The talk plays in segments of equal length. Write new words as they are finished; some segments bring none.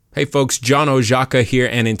Hey folks, John Ojaka here,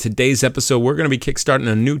 and in today's episode, we're going to be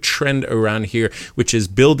kickstarting a new trend around here, which is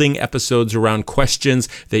building episodes around questions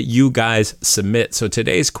that you guys submit. So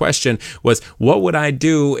today's question was, what would I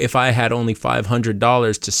do if I had only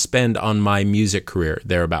 $500 to spend on my music career,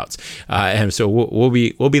 thereabouts? And so we'll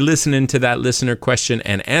be listening to that listener question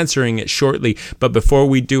and answering it shortly. But before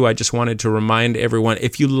we do, I just wanted to remind everyone,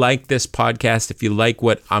 if you like this podcast, if you like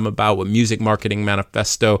what I'm about, what Music Marketing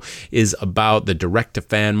Manifesto is about, the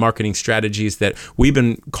direct-to-fan marketing strategies that we've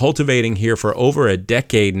been cultivating here for over a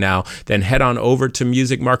decade now, then head on over to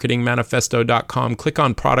musicmarketingmanifesto.com, click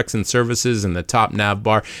on products and services in the top nav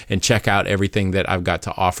bar, and check out everything that I've got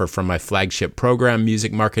to offer, from my flagship program,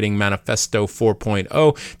 Music Marketing Manifesto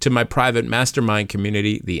 4.0, to my private mastermind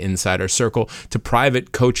community, the Insider Circle, to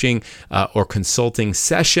private coaching or consulting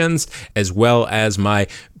sessions, as well as my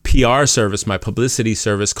PR service, my publicity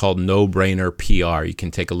service called No Brainer PR. You can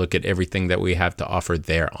take a look at everything that we have to offer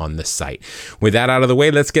there on the site. With that out of the way,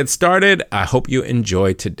 let's get started. I hope you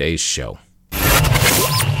enjoy today's show.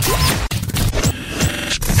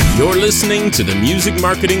 You're listening to the Music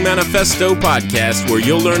Marketing Manifesto podcast, where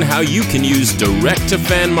you'll learn how you can use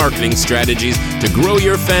direct-to-fan marketing strategies to grow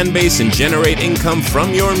your fan base and generate income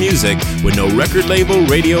from your music with no record label,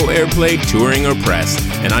 radio airplay, touring, or press.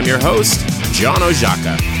 And I'm your host, John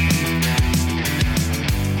Ojaka.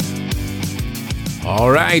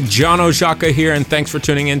 All right, John Ojaka here, and thanks for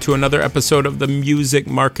tuning in to another episode of the Music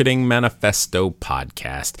Marketing Manifesto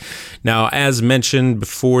podcast. Now, as mentioned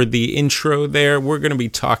before the intro there, we're going to be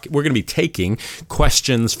taking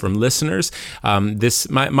questions from listeners.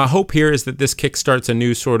 My hope here is that this kickstarts a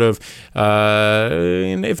new sort of,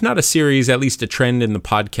 if not a series, at least a trend in the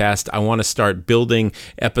podcast. I want to start building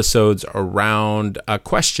episodes around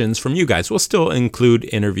questions from you guys. We'll still include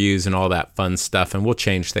interviews and all that fun stuff, and we'll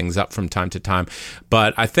change things up from time to time.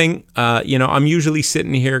 But I think, I'm usually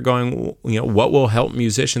sitting here going, what will help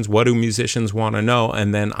musicians? What do musicians want to know?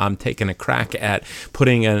 And then I'm taking a crack at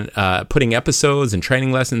putting episodes and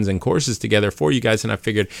training lessons and courses together for you guys. And I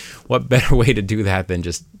figured, what better way to do that than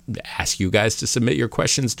just ask you guys to submit your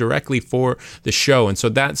questions directly for the show. And so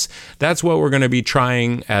that's what we're going to be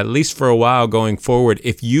trying, at least for a while going forward.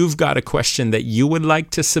 If you've got a question that you would like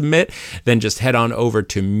to submit, then just head on over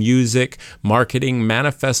to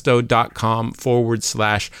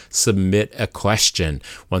musicmarketingmanifesto.com/submit a question.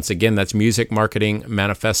 Once again, that's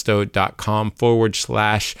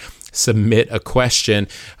musicmarketingmanifesto.com/submit a question.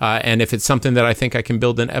 And if it's something that I think I can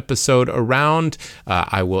build an episode around,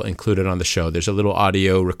 I will include it on the show. There's a little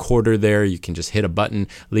audio recorder there. You can just hit a button,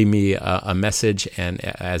 leave me a message, and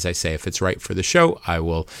as I say, if it's right for the show, I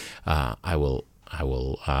will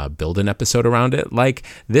build an episode around it like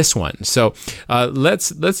this one. So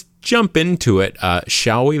let's jump into it,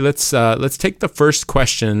 shall we? Let's take the first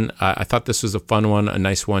question. I thought this was a fun one, a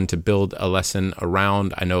nice one to build a lesson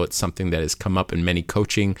around. I know it's something that has come up in many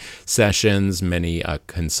coaching sessions, many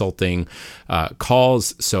consulting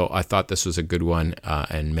calls. So I thought this was a good one,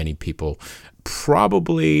 and many people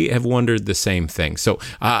probably have wondered the same thing. So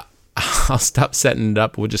I'll stop setting it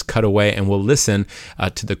up. We'll just cut away and we'll listen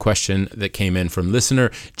to the question that came in from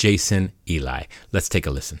listener Jason Eli. Let's take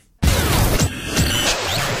a listen.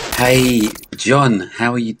 Hey, John,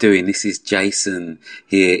 how are you doing? This is Jason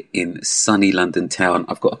here in sunny London town.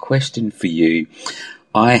 I've got a question for you.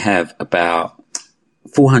 I have about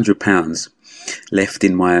 £400 left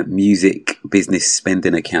in my music business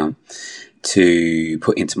spending account to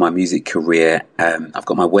put into my music career. I've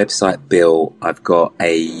got my website built. I've got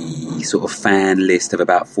a sort of fan list of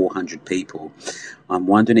about 400 people. I'm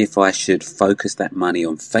wondering if I should focus that money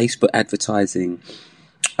on Facebook advertising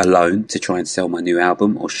alone to try and sell my new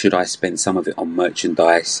album, or should I spend some of it on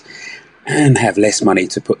merchandise and have less money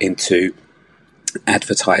to put into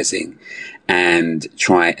advertising and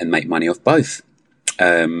try and make money off both?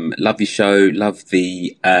 Love your show, love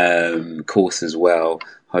the course as well.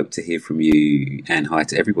 Hope to hear from you, and hi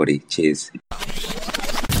to everybody. Cheers.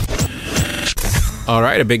 All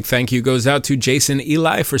right, a big thank you goes out to Jason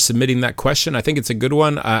Eli for submitting that question. I think it's a good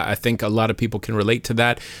one. I think a lot of people can relate to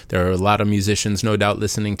that. There are a lot of musicians, no doubt,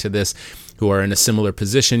 listening to this who are in a similar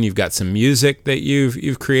position. You've got some music that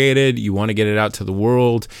you've created. You want to get it out to the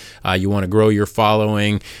world. You want to grow your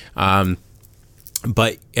following.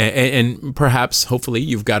 But and perhaps, hopefully,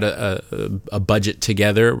 you've got a budget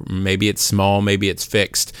together. Maybe it's small, maybe it's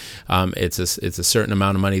fixed. It's a certain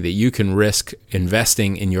amount of money that you can risk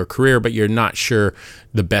investing in your career, but you're not sure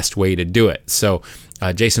the best way to do it. So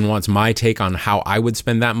Jason wants my take on how I would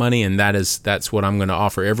spend that money, and that's what I'm going to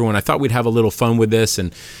offer everyone. I thought we'd have a little fun with this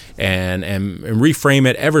and reframe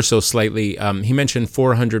it ever so slightly. He mentioned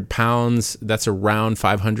 400 pounds. That's around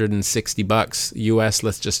 $560 US.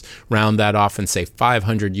 Let's just round that off and say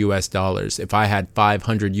 $500 US. If I had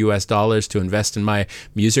 $500 US to invest in my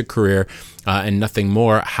music career and nothing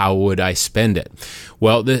more, how would I spend it?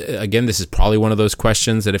 Well, again, this is probably one of those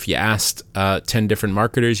questions that if you asked 10 different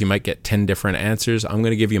marketers, you might get 10 different answers. I'm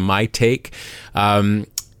going to give you my take. My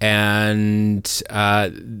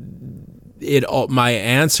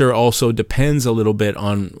answer also depends a little bit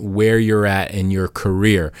on where you're at in your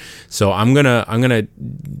career. So I'm gonna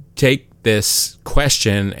take this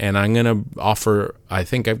question and I'm gonna offer. I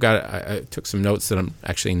think I took some notes that I'm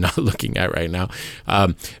actually not looking at right now.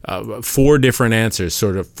 4 different answers,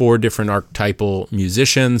 sort of 4 different archetypal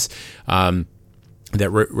musicians that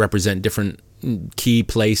represent different key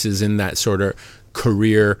places in that sort of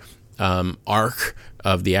career arc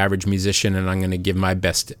of the average musician, and I'm going to give my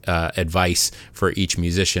best advice for each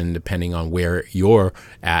musician depending on where you're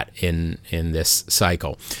at in this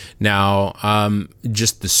cycle. Now,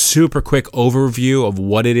 just the super quick overview of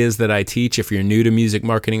what it is that I teach. If you're new to Music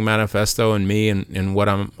Marketing Manifesto and me and what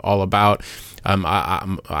I'm all about,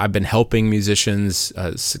 I've been helping musicians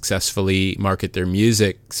successfully market their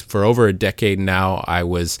music for over a decade now. I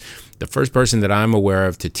was the first person that I'm aware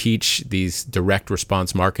of to teach these direct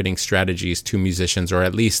response marketing strategies to musicians, or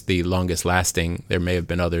at least the longest lasting. There may have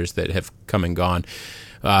been others that have come and gone.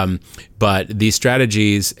 But these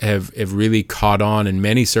strategies have really caught on in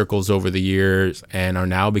many circles over the years and are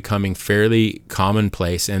now becoming fairly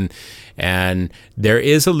commonplace. And there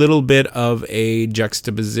is a little bit of a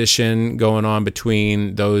juxtaposition going on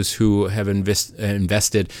between those who have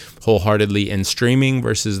invested wholeheartedly in streaming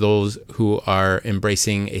versus those who are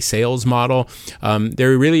embracing a sales model.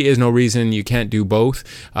 There really is no reason you can't do both,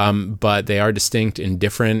 but they are distinct and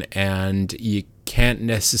different, and you can't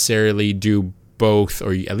necessarily do both,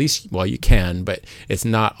 or at least, well, you can, but it's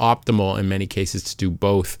not optimal in many cases to do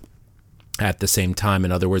both at the same time.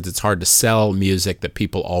 In other words, it's hard to sell music that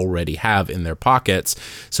people already have in their pockets.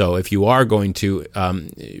 So if you are going to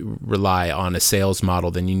rely on a sales model,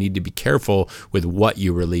 then you need to be careful with what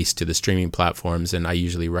you release to the streaming platforms. And I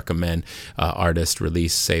usually recommend artists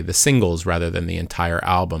release, say, the singles rather than the entire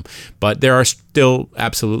album. But there are still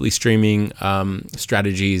absolutely streaming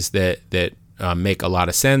strategies that make a lot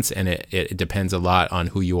of sense, and it depends a lot on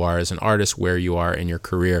who you are as an artist, where you are in your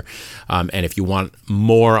career. And if you want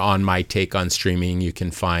more on my take on streaming, you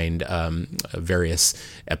can find various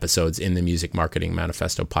episodes in the Music Marketing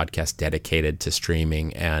Manifesto podcast dedicated to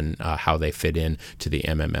streaming and how they fit in to the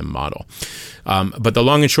MMM model. But the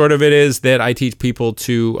long and short of it is that I teach people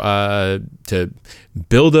to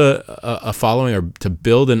build a following, or to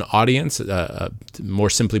build an audience,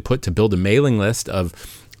 more simply put, to build a mailing list of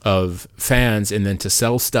fans, and then to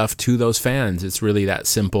sell stuff to those fans. It's really that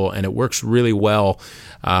simple, and it works really well.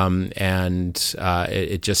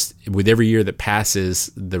 It just, with every year that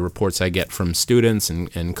passes, the reports I get from students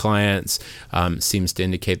and clients seems to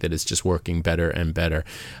indicate that it's just working better and better.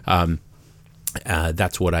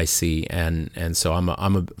 That's what I see, and so I'm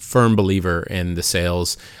a firm believer in the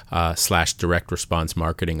sales / direct response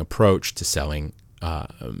marketing approach to selling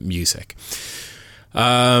music.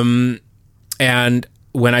 And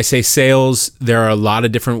when I say sales, there are a lot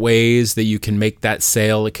of different ways that you can make that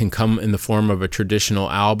sale. It can come in the form of a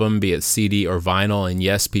traditional album, be it CD or vinyl. And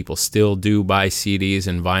yes, people still do buy CDs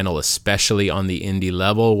and vinyl, especially on the indie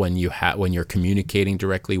level when you're communicating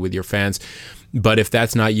directly with your fans. But if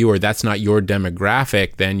that's not you, or that's not your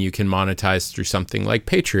demographic, then you can monetize through something like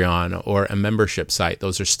Patreon or a membership site.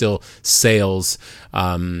 Those are still sales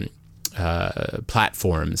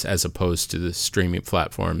platforms, as opposed to the streaming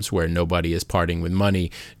platforms where nobody is parting with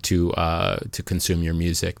money to consume your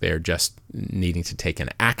music. They're just needing to take an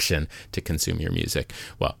action to consume your music.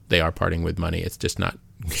 Well, they are parting with money. It's just not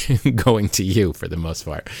going to you for the most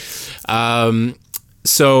part.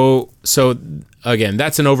 So again,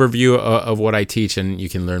 that's an overview of what I teach, and you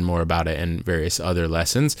can learn more about it in various other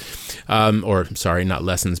lessons, not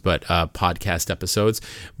lessons, but podcast episodes.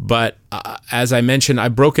 But as I mentioned,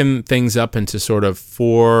 I've broken things up into sort of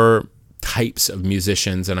 4 types of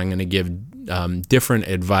musicians, and I'm going to give different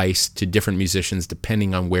advice to different musicians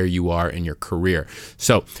depending on where you are in your career.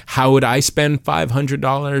 So how would I spend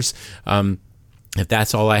 $500? If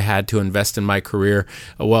that's all I had to invest in my career,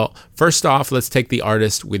 well, first off, let's take the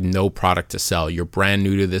artist with no product to sell. You're brand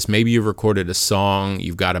new to this. Maybe you've recorded a song,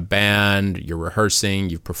 you've got a band, you're rehearsing,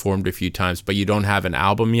 you've performed a few times, but you don't have an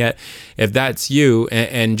album yet. If that's you,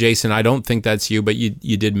 and Jason, I don't think that's you, but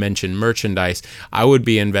you did mention merchandise, I would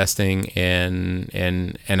be investing in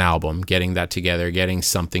an album, getting that together, getting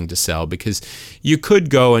something to sell, because you could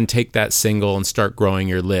go and take that single and start growing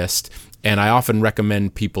your list. And I often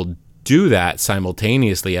recommend people do that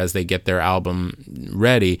simultaneously as they get their album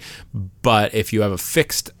ready. But if you have a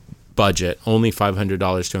fixed budget, only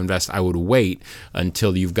 $500 to invest, I would wait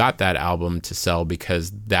until you've got that album to sell,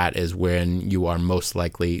 because that is when you are most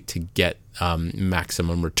likely to get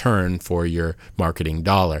maximum return for your marketing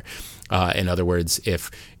dollar. In other words,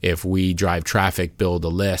 if we drive traffic, build a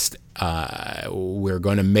list, we're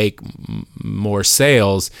going to make more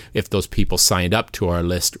sales if those people signed up to our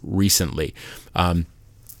list recently.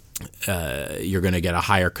 You're going to get a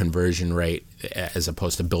higher conversion rate as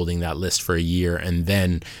opposed to building that list for a year and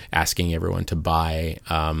then asking everyone to buy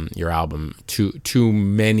your album. Too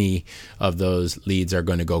many of those leads are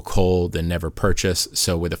going to go cold and never purchase.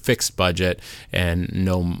 So with a fixed budget and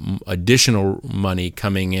no additional money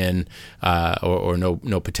coming in, or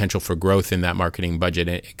no potential for growth in that marketing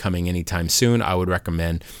budget coming anytime soon, I would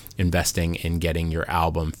recommend investing in getting your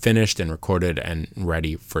album finished and recorded and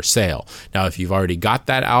ready for sale. Now, if you've already got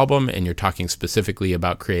that album and you're talking specifically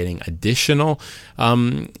about creating additional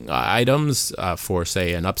items for,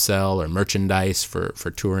 say, an upsell or merchandise for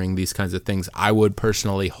touring, these kinds of things, I would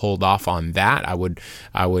personally hold off on that. I would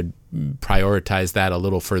prioritize that a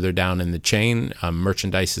little further down in the chain.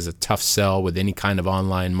 Merchandise is a tough sell with any kind of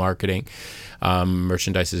online marketing.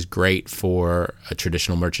 Merchandise is great for a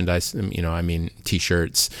traditional merchandise.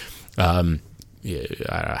 T-shirts,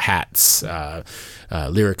 hats,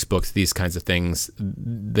 lyrics books, these kinds of things.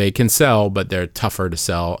 They can sell, but they're tougher to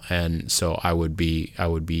sell, and so I would be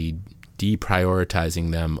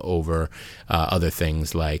deprioritizing them over other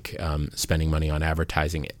things like spending money on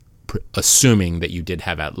advertising, assuming that you did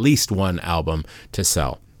have at least one album to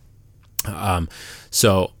sell.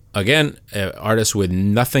 So again, artists with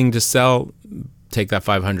nothing to sell, take that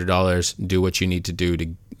 $500, do what you need to do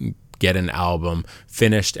to get an album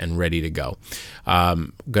finished and ready to go.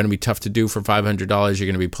 Going to be tough to do for $500. You're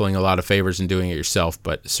going to be pulling a lot of favors and doing it yourself,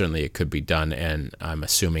 but certainly it could be done. And I'm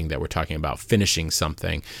assuming that we're talking about finishing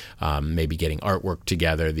something, maybe getting artwork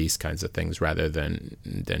together, these kinds of things, rather than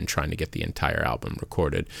trying to get the entire album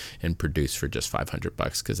recorded and produced for just $500,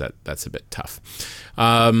 because that's a bit tough.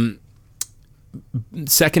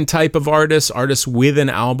 Second type of artists with an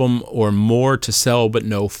album or more to sell but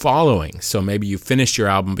no following. So maybe you finished your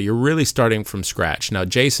album, but you're really starting from scratch. Now,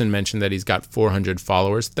 Jason mentioned that he's got 400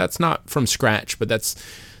 followers. That's not from scratch, but that's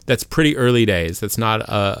pretty early days. That's not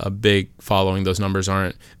a big following. Those numbers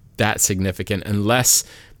aren't that significant unless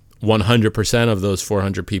 100% of those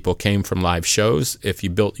 400 people came from live shows. If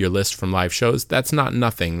you built your list from live shows, that's not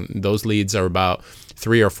nothing. Those leads are about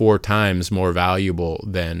 3 or 4 times more valuable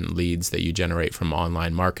than leads that you generate from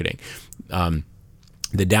online marketing.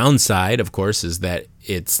 The downside, of course, is that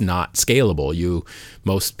it's not scalable.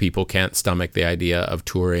 Most people can't stomach the idea of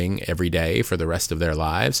touring every day for the rest of their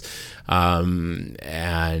lives. And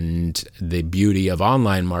the beauty of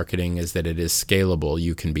online marketing is that it is scalable.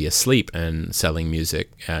 You can be asleep and selling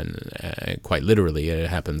music, and quite literally, it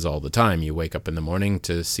happens all the time. You wake up in the morning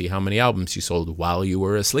to see how many albums you sold while you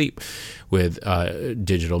were asleep with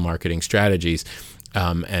digital marketing strategies,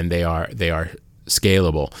 and they are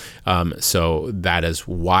scalable. So that is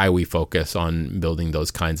why we focus on building those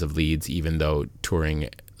kinds of leads, even though touring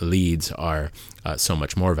leads are so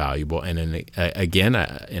much more valuable. And in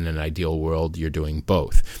an ideal world, you're doing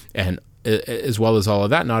both. And as well as all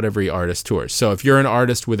of that, not every artist tours. So if you're an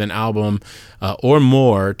artist with an album or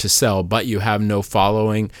more to sell, but you have no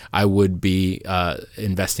following, I would be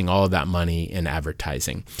investing all of that money in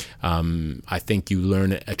advertising. I think you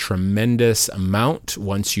learn a tremendous amount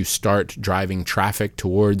once you start driving traffic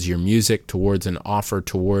towards your music, towards an offer,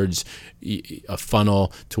 towards a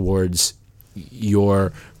funnel, towards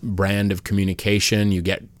your brand of communication. You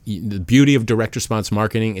get the beauty of direct response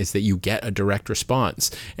marketing is that you get a direct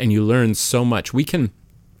response and you learn so much. We can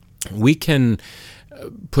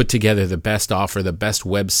put together the best offer, the best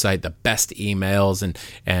website, the best emails,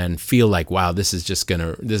 and feel like, wow, this is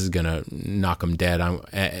gonna knock them dead.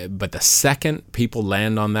 But the second people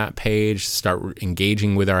land on that page, start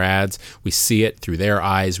engaging with our ads, we see it through their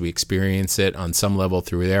eyes, we experience it on some level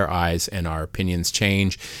through their eyes, and our opinions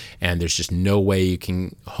change. And there's just no way you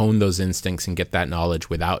can hone those instincts and get that knowledge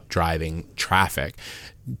without driving traffic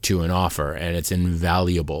to an offer, and it's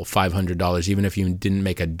invaluable. $500, even if you didn't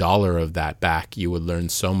make $1 of that back, you would learn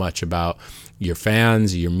so much about your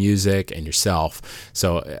fans, your music, and yourself.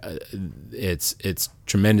 So it's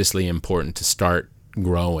tremendously important to start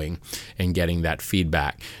growing and getting that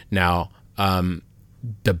feedback. Now,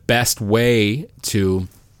 the best way to,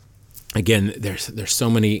 again, there's so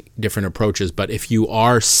many different approaches, but if you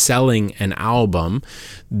are selling an album,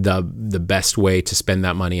 the best way to spend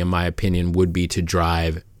that money, in my opinion, would be to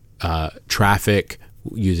drive traffic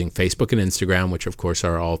using Facebook and Instagram, which of course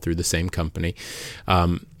are all through the same company.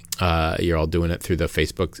 You're all doing it through the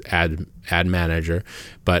Facebook ad manager,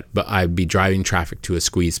 but I'd be driving traffic to a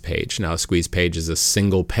squeeze page. Now, a squeeze page is a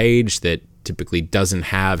single page that typically doesn't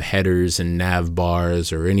have headers and nav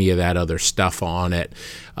bars or any of that other stuff on it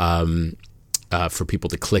for people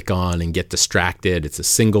to click on and get distracted. It's a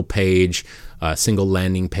single page, a single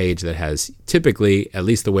landing page that has typically, at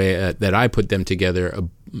least the way that I put them together,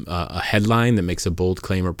 a headline that makes a bold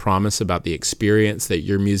claim or promise about the experience that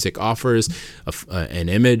your music offers, an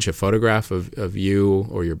image, a photograph of you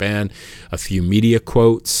or your band, a few media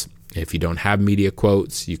quotes. If you don't have media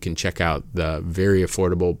quotes, you can check out the very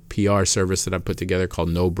affordable PR service that I put together called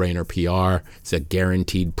No Brainer PR. It's a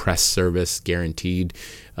guaranteed press service, guaranteed,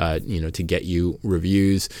 to get you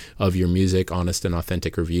reviews of your music, honest and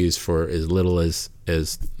authentic reviews for as little as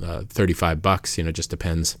 $35. It just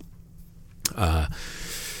depends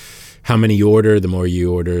how many you order. The more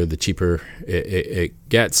you order, the cheaper it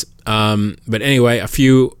gets. But anyway, a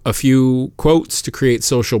few quotes to create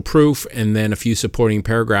social proof, and then a few supporting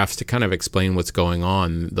paragraphs to kind of explain what's going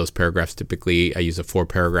on. Those paragraphs, typically, I use a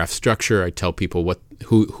 4-paragraph structure. I tell people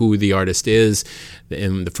who the artist is.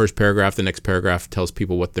 In the first paragraph, the next paragraph tells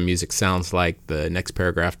people what the music sounds like. The next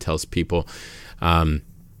paragraph tells people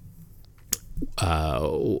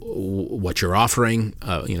what you're offering,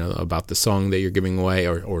 about the song that you're giving away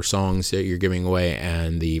or songs that you're giving away.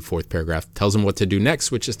 And the 4th paragraph tells them what to do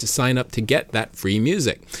next, which is to sign up to get that free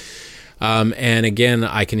music. And again,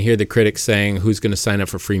 I can hear the critics saying, who's going to sign up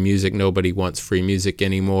for free music? Nobody wants free music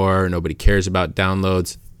anymore. Nobody cares about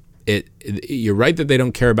downloads. You're right that they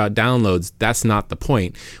don't care about downloads. That's not the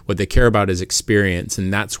point. What they care about is experience,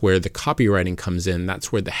 and that's where the copywriting comes in.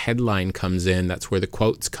 That's where the headline comes in. That's where the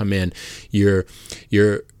quotes come in. And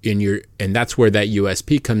that's where that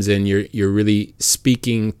USP comes in. You're really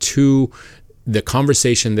speaking to the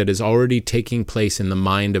conversation that is already taking place in the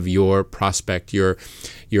mind of your prospect. You're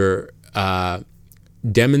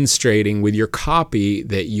demonstrating with your copy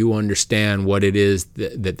that you understand what it is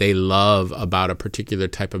that they love about a particular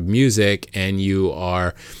type of music, and you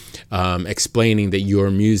are explaining that your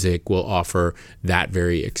music will offer that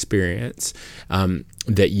very experience,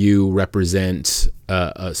 that you represent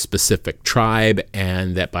a specific tribe,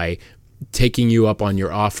 and that by taking you up on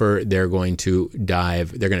your offer, they're going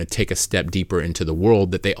to take a step deeper into the world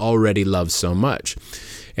that they already love so much.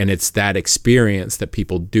 And it's that experience that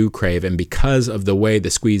people do crave. And because of the way the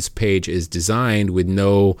squeeze page is designed, with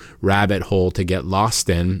no rabbit hole to get lost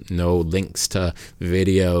in, no links to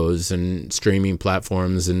videos and streaming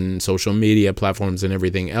platforms and social media platforms and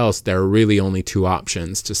everything else, there are really only 2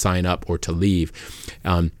 options: to sign up or to leave.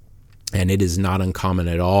 And it is not uncommon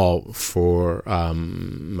at all for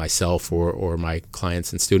myself or my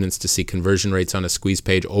clients and students to see conversion rates on a squeeze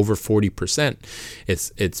page over 40%.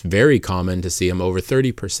 It's very common to see them over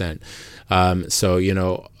 30%.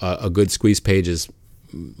 So a good squeeze page is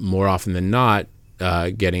more often than not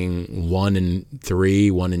getting 1 in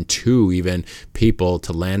 3, 1 in 2 even people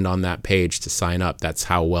to land on that page to sign up. That's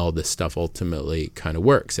how well this stuff ultimately kind of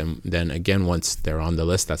works. And then again, once they're on the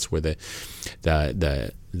list, that's where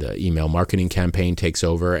the email marketing campaign takes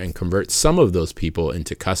over and converts some of those people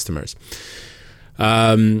into customers.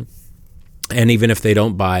 And even if they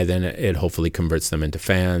don't buy, then it hopefully converts them into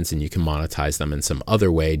fans, and you can monetize them in some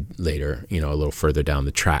other way later, a little further down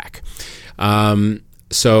the track.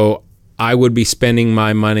 So I would be spending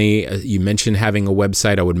my money. You mentioned having a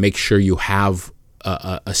website. I would make sure you have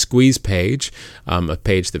a squeeze page, a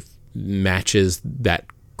page that matches that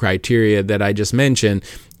criteria that I just mentioned.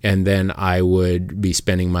 And then I would be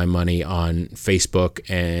spending my money on Facebook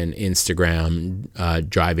and Instagram,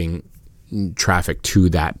 driving traffic to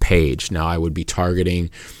that page. Now, I would be targeting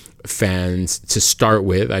fans to start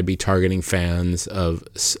with. I'd be targeting fans of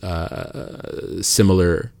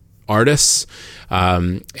similar artists,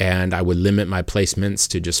 and I would limit my placements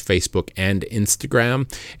to just Facebook and Instagram,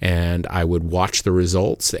 and I would watch the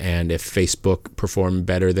results. And if Facebook performed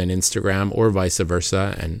better than Instagram, or vice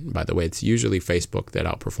versa, and by the way, it's usually Facebook that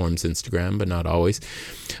outperforms Instagram, but not always,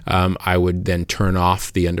 I would then turn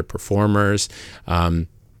off the underperformers, and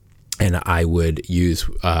I would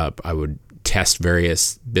test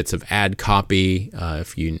various bits of ad copy.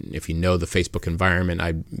 If you know the Facebook environment,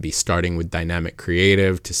 I'd be starting with dynamic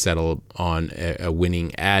creative to settle on a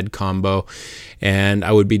winning ad combo, and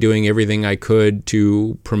I would be doing everything I could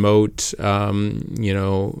to promote some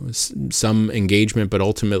engagement, but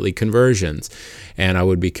ultimately conversions. And I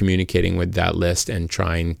would be communicating with that list and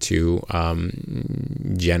trying to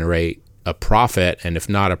generate a profit, and if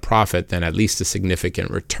not a profit, then at least a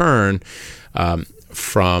significant return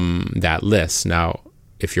from that list. Now,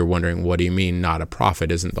 if you're wondering, what do you mean not a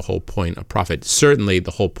profit? Isn't the whole point a profit? Certainly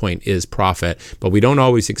the whole point is profit, but we don't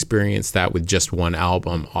always experience that with just one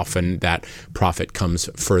album. Often that profit comes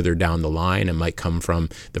further down the line. It might come from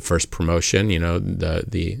the first promotion,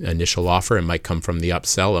 the initial offer. It might come from the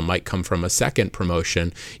upsell. It might come from a second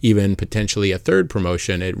promotion, even potentially a third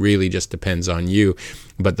promotion. It really just depends on you.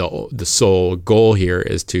 But the sole goal here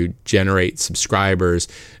is to generate subscribers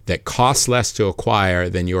that cost less to acquire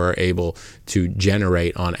than you are able to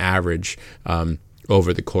generate on average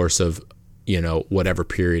over the course of whatever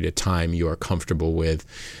period of time you are comfortable with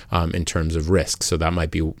in terms of risk. So that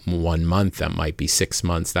might be 1 month, that might be 6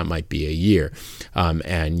 months, that might be a year,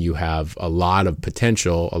 and you have a lot of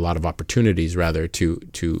potential, a lot of opportunities rather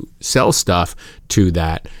to sell stuff to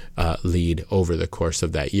that lead over the course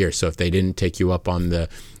of that year. So if they didn't take you up on the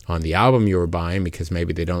album you were buying because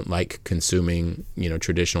maybe they don't like consuming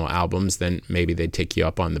traditional albums, then maybe they'd take you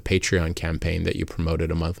up on the Patreon campaign that you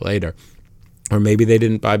promoted a month later. Or maybe they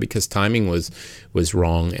didn't buy because timing was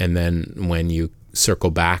wrong, and then when you circle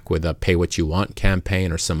back with a pay what you want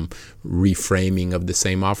campaign or some reframing of the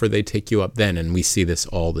same offer, they take you up then, and we see this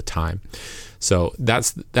all the time. So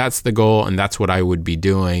that's the goal, and that's what I would be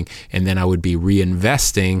doing, and then I would be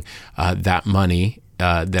reinvesting that money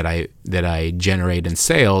that I generate in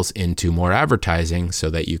sales into more advertising so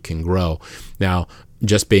that you can grow. Now,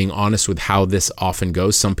 just being honest with how this often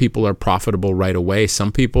goes. Some people are profitable right away.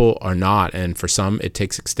 Some people are not. And for some, it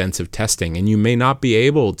takes extensive testing. And you may not be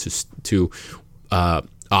able to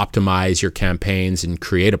optimize your campaigns and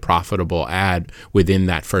create a profitable ad within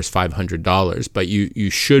that first $500. But you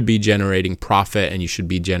should be generating profit, and you should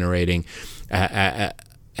be generating at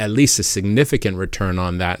least a significant return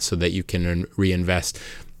on that so that you can reinvest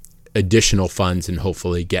additional funds and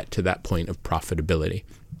hopefully get to that point of profitability.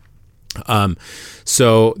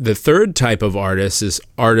 So the third type of artist is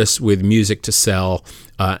artists with music to sell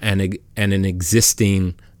and an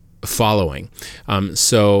existing following.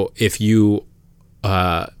 So if you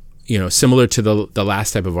similar to the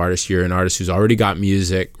last type of artist, you're an artist who's already got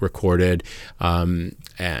music recorded,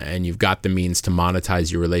 and you've got the means to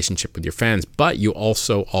monetize your relationship with your fans, but you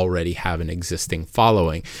also already have an existing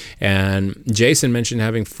following. And Jason mentioned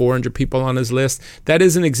having 400 people on his list. That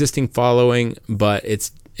is an existing following, but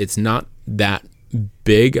it's not that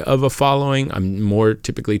big of a following. I'm more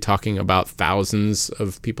typically talking about thousands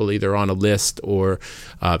of people either on a list or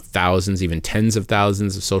thousands, even tens of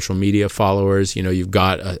thousands of social media followers. You've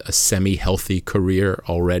got a semi-healthy career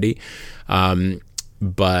already.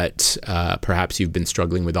 But perhaps you've been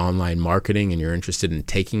struggling with online marketing and you're interested in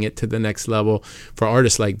taking it to the next level. For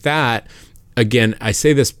artists like that, again, I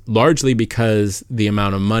say this largely because the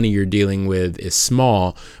amount of money you're dealing with is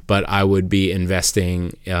small, but I would be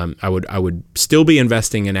investing, I would still be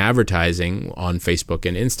investing in advertising on Facebook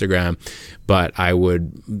and Instagram, but I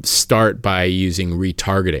would start by using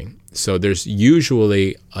retargeting. So there's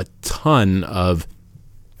usually a ton of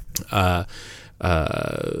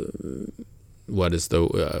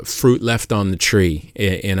fruit left on the tree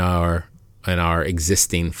in our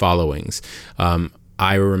existing followings.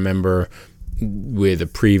 I remember with a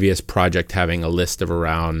previous project having a list of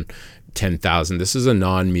around 10,000. This is a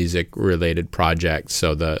non-music related project,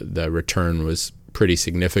 so the return was pretty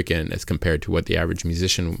significant as compared to what the average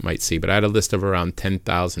musician might see. But I had a list of around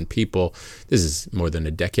 10,000 people. This is more than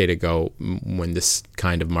a decade ago when this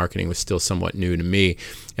kind of marketing was still somewhat new to me.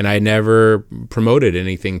 And I never promoted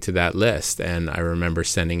anything to that list. And I remember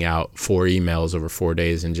sending out 4 emails over 4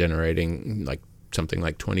 days and generating something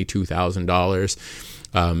like $22,000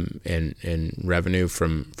 in revenue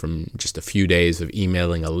from just a few days of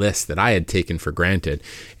emailing a list that I had taken for granted.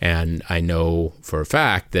 And I know for a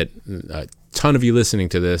fact that ton of you listening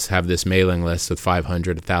to this have this mailing list with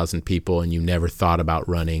 500, 1,000 people, and you never thought about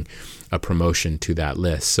running a promotion to that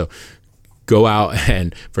list. So go out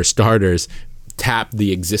and, for starters, tap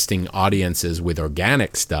the existing audiences with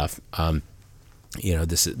organic stuff.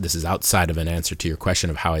 This is outside of an answer to your question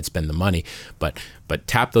of how I'd spend the money, but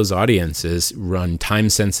tap those audiences, run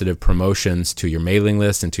time-sensitive promotions to your mailing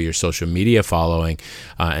list and to your social media following,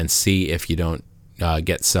 and see if you don't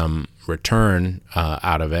get some return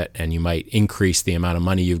out of it, and you might increase the amount of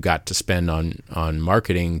money you've got to spend on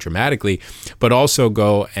marketing dramatically, but also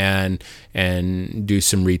go and do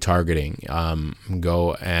some retargeting.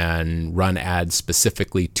 Go and run ads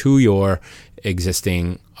specifically to your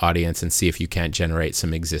existing audience and see if you can't generate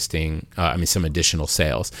some some additional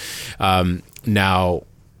sales. Now,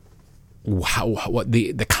 what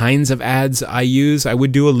the kinds of ads I use, I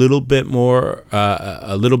would do a little bit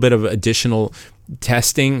of additional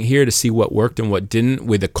testing here to see what worked and what didn't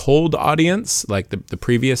with a cold audience, like the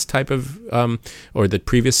previous type of or the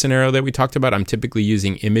previous scenario that we talked about. I'm typically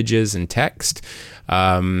using images and text.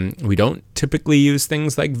 We don't typically use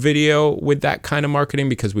things like video with that kind of marketing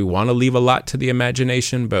because we want to leave a lot to the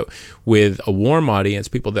imagination. But with a warm audience,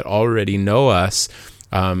 people that already know us,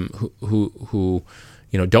 who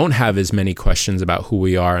don't have as many questions about who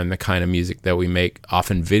we are and the kind of music that we make,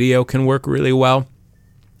 often video can work really well.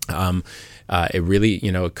 It really,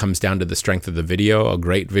 it comes down to the strength of the video. A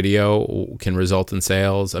great video can result in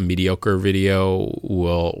sales. A mediocre video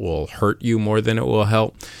will hurt you more than it will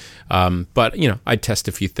help. But I'd test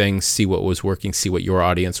a few things, see what was working, see what your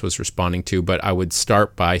audience was responding to. But I would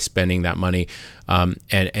start by spending that money.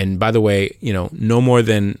 And by the way, no more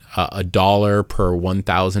than $1 per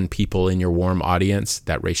 1,000 people in your warm audience.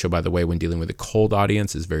 That ratio, by the way, when dealing with a cold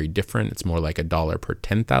audience is very different. It's more like $1 per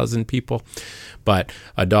 10,000 people. But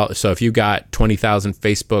 $1. So if you got 20,000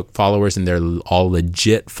 Facebook followers and they're all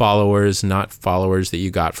legit followers, not followers that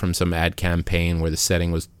you got from some ad campaign where the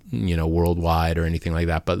setting was worldwide or anything like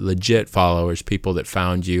that, but legit followers, people that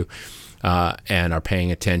found you and are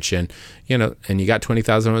paying attention, and you got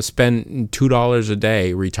 20,000, spend $2 a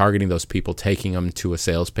day retargeting those people, taking them to a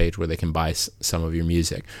sales page where they can buy some of your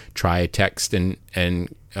music. Try text and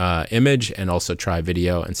image, and also try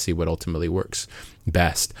video and see what ultimately works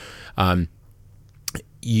best.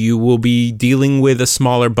 You will be dealing with a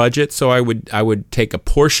smaller budget, so I would take a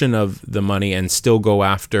portion of the money and still go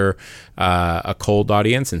after a cold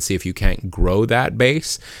audience and see if you can't grow that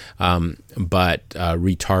base. But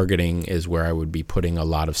retargeting is where I would be putting a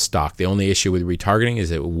lot of stock. The only issue with retargeting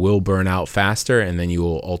is it will burn out faster, and then you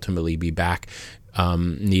will ultimately be back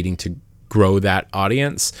needing to grow that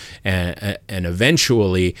audience, and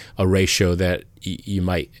eventually a ratio that you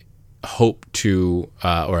might hope to,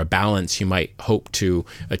 or a balance you might hope to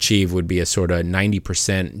achieve would be a sort of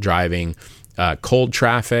 90% driving cold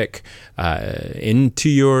traffic into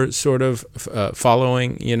your sort of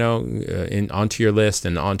following, onto your list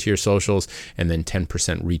and onto your socials, and then 10%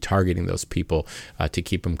 retargeting those people to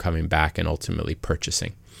keep them coming back and ultimately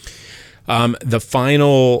purchasing. The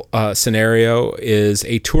final scenario is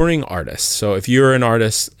a touring artist. So if you're an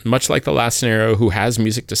artist, much like the last scenario, who has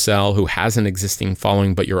music to sell, who has an existing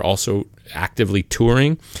following, but you're also actively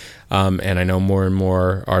touring, and I know more and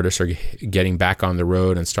more artists are getting back on the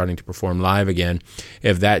road and starting to perform live again.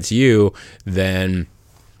 If that's you, then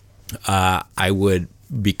I would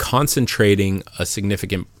be concentrating a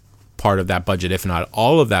significant part of that budget, if not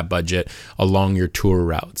all of that budget, along your tour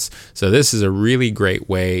routes. So this is a really great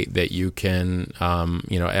way that you can,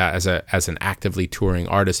 as an actively touring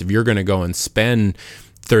artist, if you're going to go and spend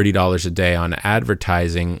 $30 a day on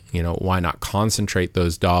advertising, why not concentrate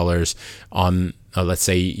those dollars on, let's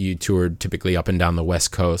say you toured typically up and down the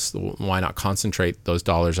West Coast. Why not concentrate those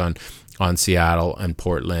dollars on Seattle and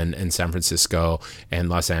Portland and San Francisco and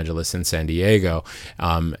Los Angeles and San Diego,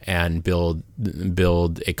 and build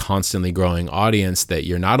a constantly growing audience that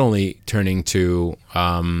you're not only turning to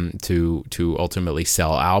ultimately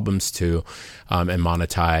sell albums to and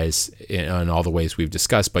monetize in all the ways we've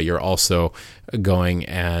discussed, but you're also going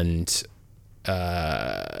and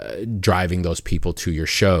driving those people to your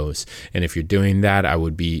shows. And if you're doing that, I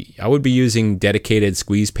would be using dedicated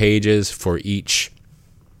squeeze pages for each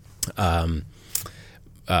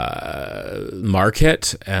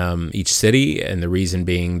market, each city, and the reason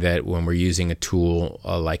being that when we're using a tool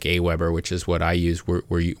like Aweber, which is what I use,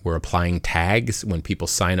 we're applying tags. When people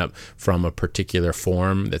sign up from a particular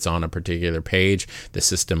form that's on a particular page, the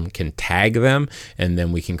system can tag them, and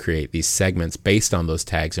then we can create these segments based on those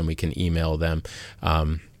tags, and we can email them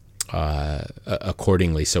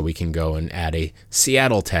accordingly. So we can go and add a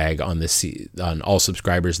Seattle tag on on all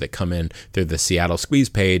subscribers that come in through the Seattle squeeze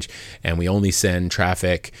page, and we only send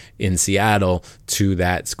traffic in Seattle to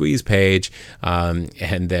that squeeze page,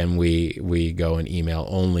 and then we go and email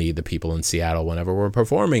only the people in Seattle whenever we're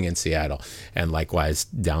performing in Seattle, and likewise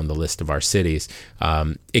down the list of our cities.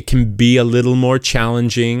 It can be a little more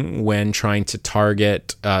challenging when trying to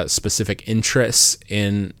target specific interests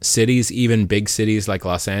in cities, even big cities like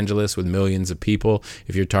Los Angeles with millions of people.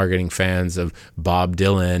 If you're targeting fans of Bob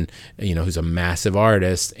Dylan, who's a massive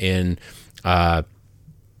artist in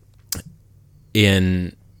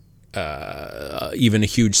in even a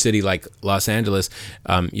huge city like Los Angeles,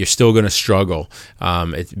 you're still going to struggle.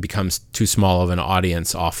 It becomes too small of an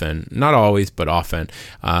audience often, not always, but often.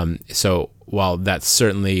 So while that's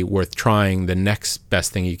certainly worth trying, the next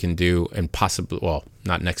best thing you can do, and possibly, well,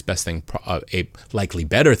 not next best thing, a likely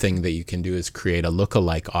better thing that you can do is create a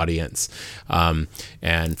lookalike audience.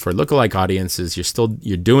 And for lookalike audiences,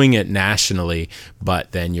 you're doing it nationally,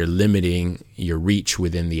 but then you're limiting your reach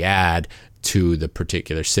within the ad to the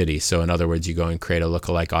particular city. So in other words, you go and create a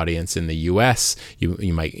lookalike audience in the US,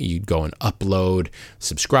 you'd go and upload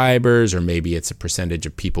subscribers, or maybe it's a percentage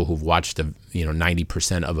of people who've watched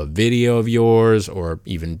 90% of a video of yours, or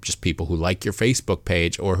even just people who like your Facebook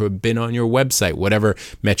page or who have been on your website. Whatever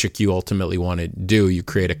metric you ultimately want to do, you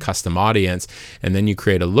create a custom audience, and then you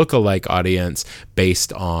create a lookalike audience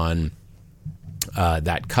based on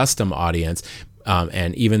that custom audience.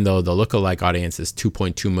 And even though the lookalike audience is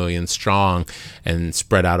 2.2 million strong and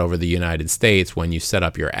spread out over the United States, when you set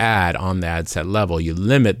up your ad on the ad set level, you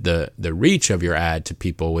limit the reach of your ad to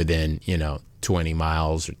people within, 20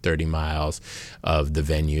 miles or 30 miles of the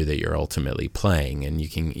venue that you're ultimately playing. And you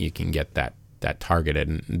can get that targeted,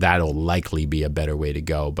 and that'll likely be a better way to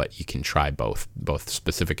go, but you can try both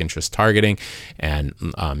specific interest targeting and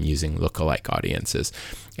using lookalike audiences,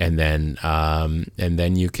 and then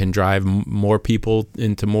you can drive more people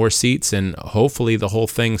into more seats, and hopefully the whole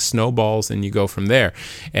thing snowballs and you go from there.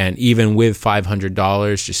 And even with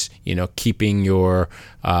 $500, just keeping your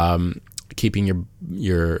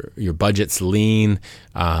budgets lean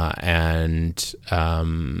and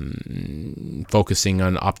focusing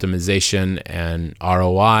on optimization and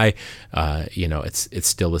ROI, it's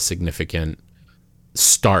still a significant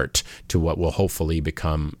start to what will hopefully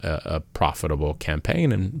become a profitable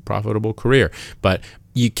campaign and profitable career. But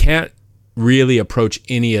you can't really approach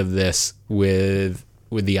any of this with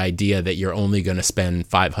the idea that you're only going to spend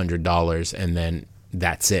 $500 and then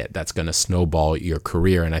that's it. That's going to snowball your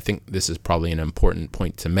career. And I think this is probably an important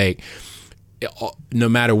point to make. No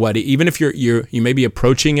matter what, even if you may be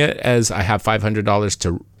approaching it as I have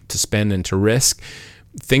 $500 to spend and to risk,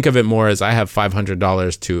 think of it more as I have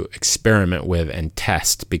 $500 to experiment with and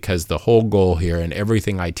test, because the whole goal here and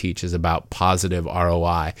everything I teach is about positive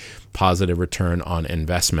ROI, positive return on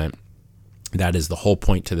investment. That is the whole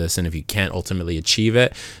point to this. And if you can't ultimately achieve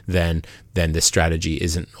it, then this strategy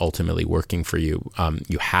isn't ultimately working for you.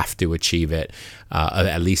 You have to achieve it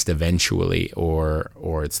at least eventually, or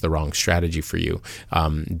it's the wrong strategy for you.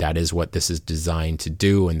 That is what this is designed to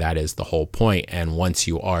do, and that is the whole point. And once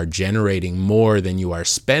you are generating more than you are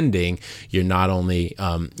spending, you're not only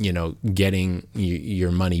getting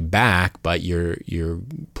your money back, but you're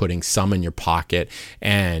putting some in your pocket,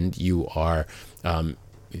 and you are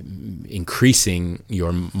increasing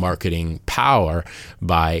your marketing power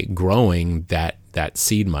by growing that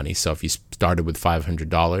seed money. So if you started with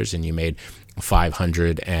 $500 and you made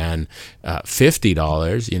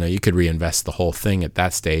 $550, you could reinvest the whole thing at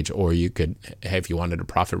that stage, or you could, if you wanted to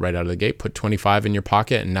profit right out of the gate, put $25 in your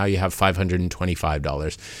pocket, and now you have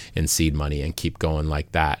 $525 in seed money, and keep going like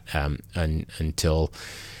that until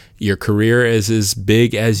your career is as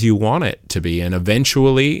big as you want it to be. And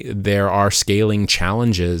eventually there are scaling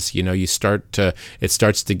challenges. It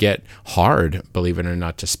starts to get hard, believe it or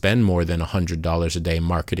not, to spend more than $100 a day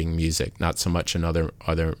marketing music. Not so much in other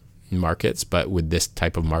markets, but with this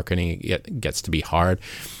type of marketing, it gets to be hard.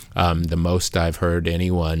 The most I've heard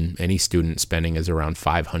any student spending is around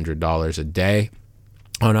 $500 a day.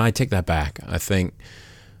 Oh no, I take that back. I think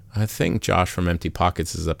Josh from Empty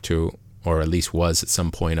Pockets is up to, or at least was at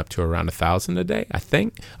some point, up to around $1,000 a day, I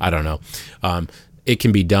think. I don't know. It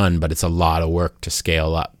can be done, but it's a lot of work to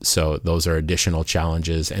scale up. So those are additional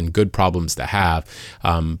challenges and good problems to have.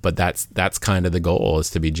 But that's kind of the goal,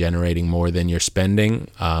 is to be generating more than you're spending,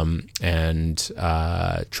 and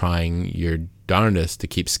trying your darndest to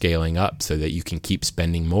keep scaling up so that you can keep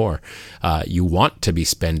spending more. You want to be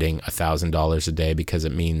spending $1,000 a day because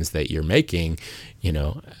it means that you're making,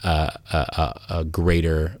 a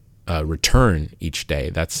greater return each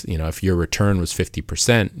day. That's, if your return was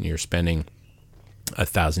 50% and you're spending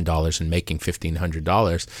 $1,000 and making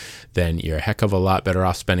 $1,500, then you're a heck of a lot better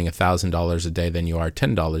off spending $1,000 a day than you are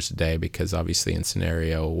 $10 a day, because obviously in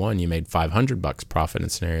scenario 1 you made $500 profit, in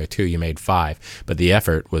scenario 2 you made $5, but the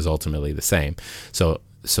effort was ultimately the same. So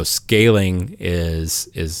scaling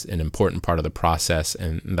is an important part of the process,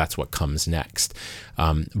 and that's what comes next.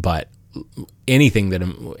 But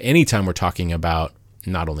anytime we're talking about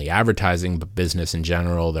not only advertising, but business in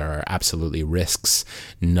general, there are absolutely risks.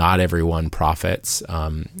 Not everyone profits.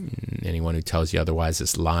 Anyone who tells you otherwise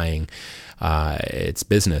is lying. It's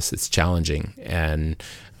business. It's challenging. And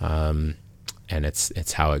and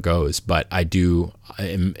it's how it goes. But I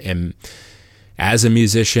am as a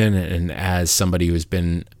musician and as somebody who's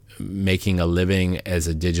been making a living as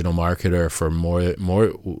a digital marketer for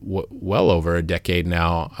well over a decade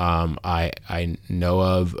now, I know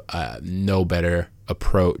of no better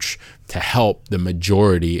approach to help the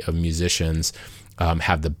majority of musicians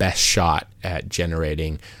have the best shot at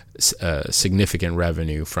generating significant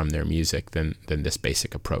revenue from their music than this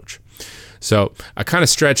basic approach. So I kind of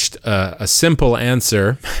stretched a simple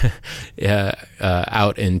answer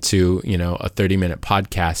out into, a 30-minute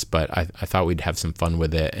podcast, but I thought we'd have some fun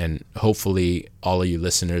with it. And hopefully all of you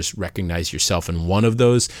listeners recognize yourself in one of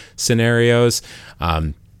those scenarios.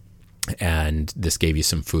 And this gave you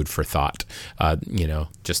some food for thought,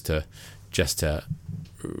 just to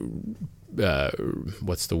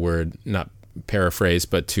what's the word? Not paraphrase,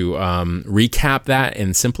 but to recap that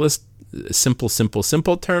in simple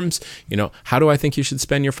terms. How do I think you should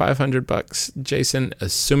spend your $500, Jason?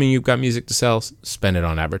 Assuming you've got music to sell, spend it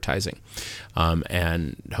on advertising.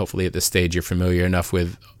 And hopefully at this stage you're familiar enough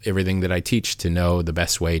with everything that I teach to know the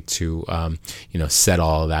best way to set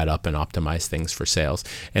all of that up and optimize things for sales.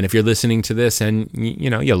 And if you're listening to this and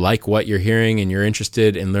you like what you're hearing and you're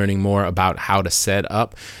interested in learning more about how to set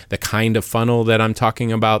up the kind of funnel that I'm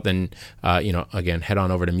talking about, then again, head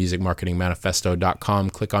on over to musicmarketingmanifesto.com,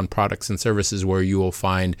 click on products and services, where you will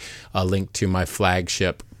find a link to my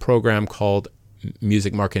flagship program called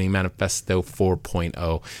Music Marketing Manifesto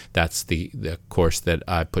 4.0. That's the course that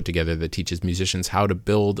I put together that teaches musicians how to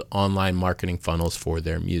build online marketing funnels for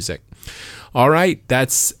their music. All right,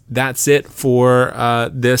 that's it for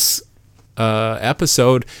this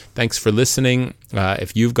episode. Thanks for listening.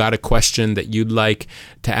 If you've got a question that you'd like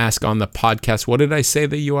to ask on the podcast, what did I say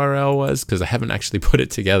the URL was? Because I haven't actually put it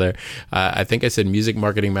together. I think I said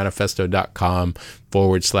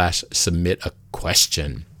musicmarketingmanifesto.com/submit a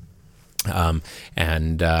question.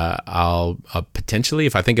 And I'll potentially,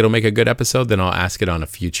 if I think it'll make a good episode, then I'll ask it on a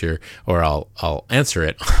future, or I'll answer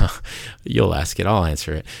it. You'll ask it, I'll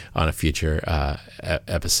answer it on a future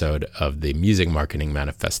episode of the Music Marketing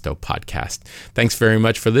Manifesto podcast. Thanks very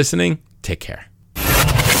much for listening. Take care.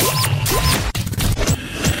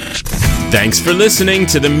 Thanks for listening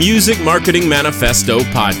to the Music Marketing Manifesto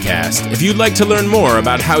podcast. If you'd like to learn more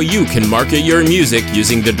about how you can market your music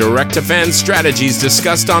using the direct-to-fan strategies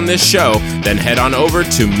discussed on this show, then head on over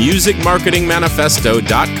to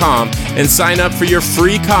musicmarketingmanifesto.com and sign up for your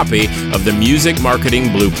free copy of the Music Marketing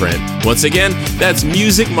Blueprint. Once again, that's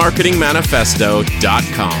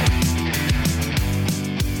musicmarketingmanifesto.com.